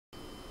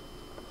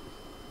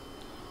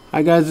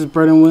Hi guys, it's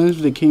Brendan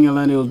Williams with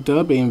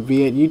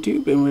Dakingorlandeodubamv at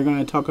YouTube, and we're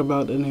going to talk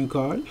about a new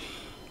card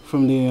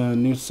from the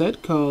new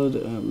set called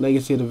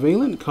Legacy of the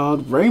Valiant,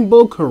 called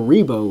Rainbow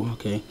Kuriboh.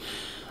 Okay,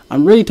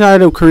 I'm really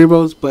tired of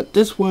Kuribohs, but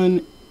this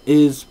one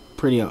is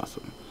pretty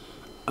awesome.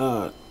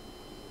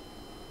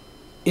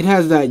 It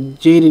has that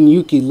Jaden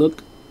Yuki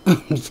look.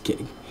 I'm just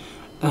kidding.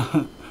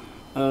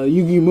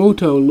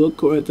 Yugimoto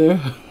look right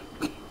there.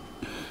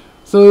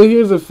 So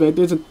here's the effect.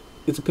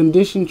 It's a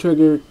condition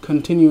trigger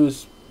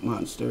continuous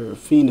monster,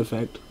 fiend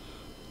effect,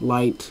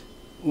 light,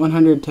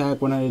 100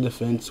 attack, 100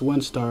 defense,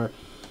 1-star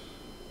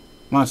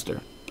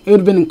monster. It would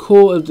have been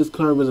cool if this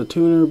card was a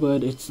tuner,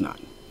 but it's not.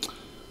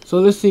 So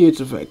let's see its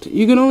effect.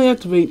 You can only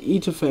activate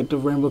each effect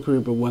of Rainbow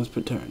Kuriboh once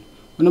per turn.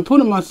 When an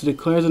opponent monster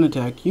declares an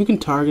attack, you can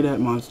target that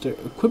monster,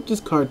 equip this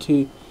card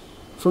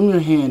from your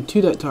hand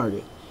to that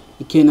target.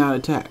 It cannot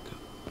attack.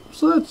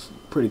 So that's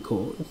pretty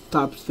cool. It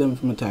stops them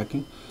from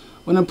attacking.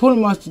 When an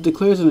opponent monster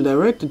declares a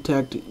direct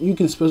attack, you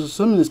can special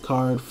summon this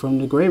card from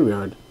the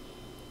graveyard.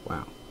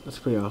 Wow, that's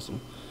pretty awesome.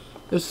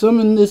 If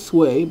summoned this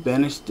way,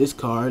 banish this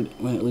card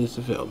when it leaves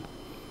the field.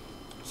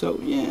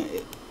 So yeah,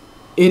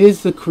 it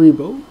is the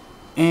Kuriboh,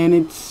 and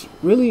it's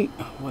really...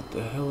 what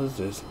the hell is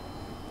this?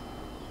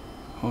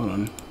 Hold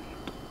on.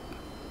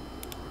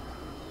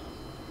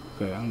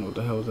 Okay, I don't know what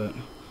the hell is that.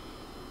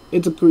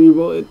 It's a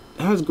Kuriboh. It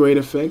has great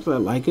effects. I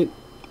like it.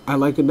 I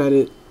like it that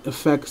it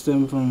affects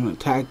them from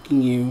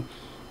attacking you.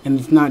 And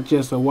it's not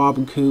just a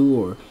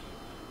Wabaku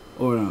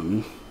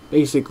or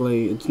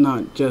basically it's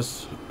not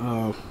just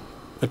a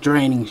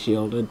draining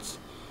shield.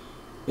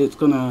 It's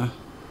gonna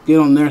get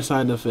on their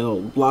side of the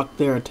field, block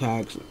their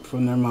attacks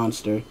from their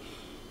monster.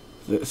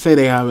 Say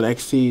they have an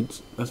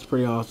Exceeds, that's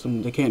pretty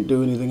awesome. They can't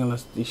do anything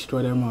unless they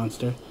destroy their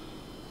monster,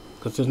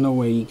 because there's no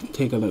way you can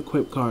take an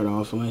equip card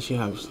off unless you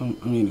have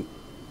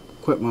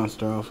equip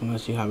monster off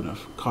unless you have a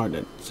card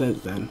that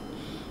says that.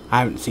 I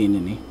haven't seen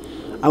any.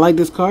 I like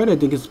this card. I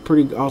think it's a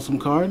pretty awesome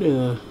card.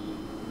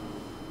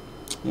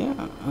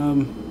 Yeah,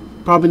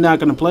 probably not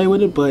going to play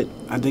with it, but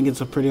I think it's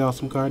a pretty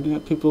awesome card. Yeah,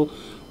 people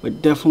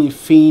with definitely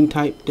Fiend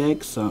type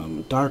decks,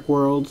 Dark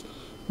Worlds,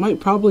 might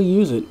probably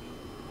use it.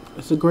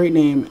 It's a great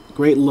name,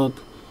 great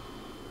look,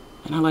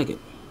 and I like it.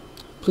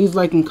 Please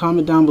like and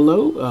comment down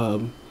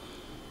below.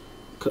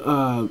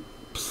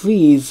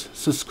 Please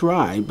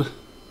subscribe.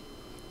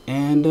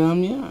 And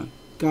yeah,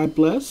 God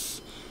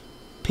bless.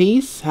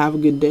 Peace, have a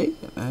good day,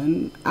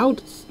 and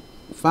out.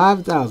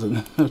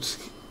 5,000.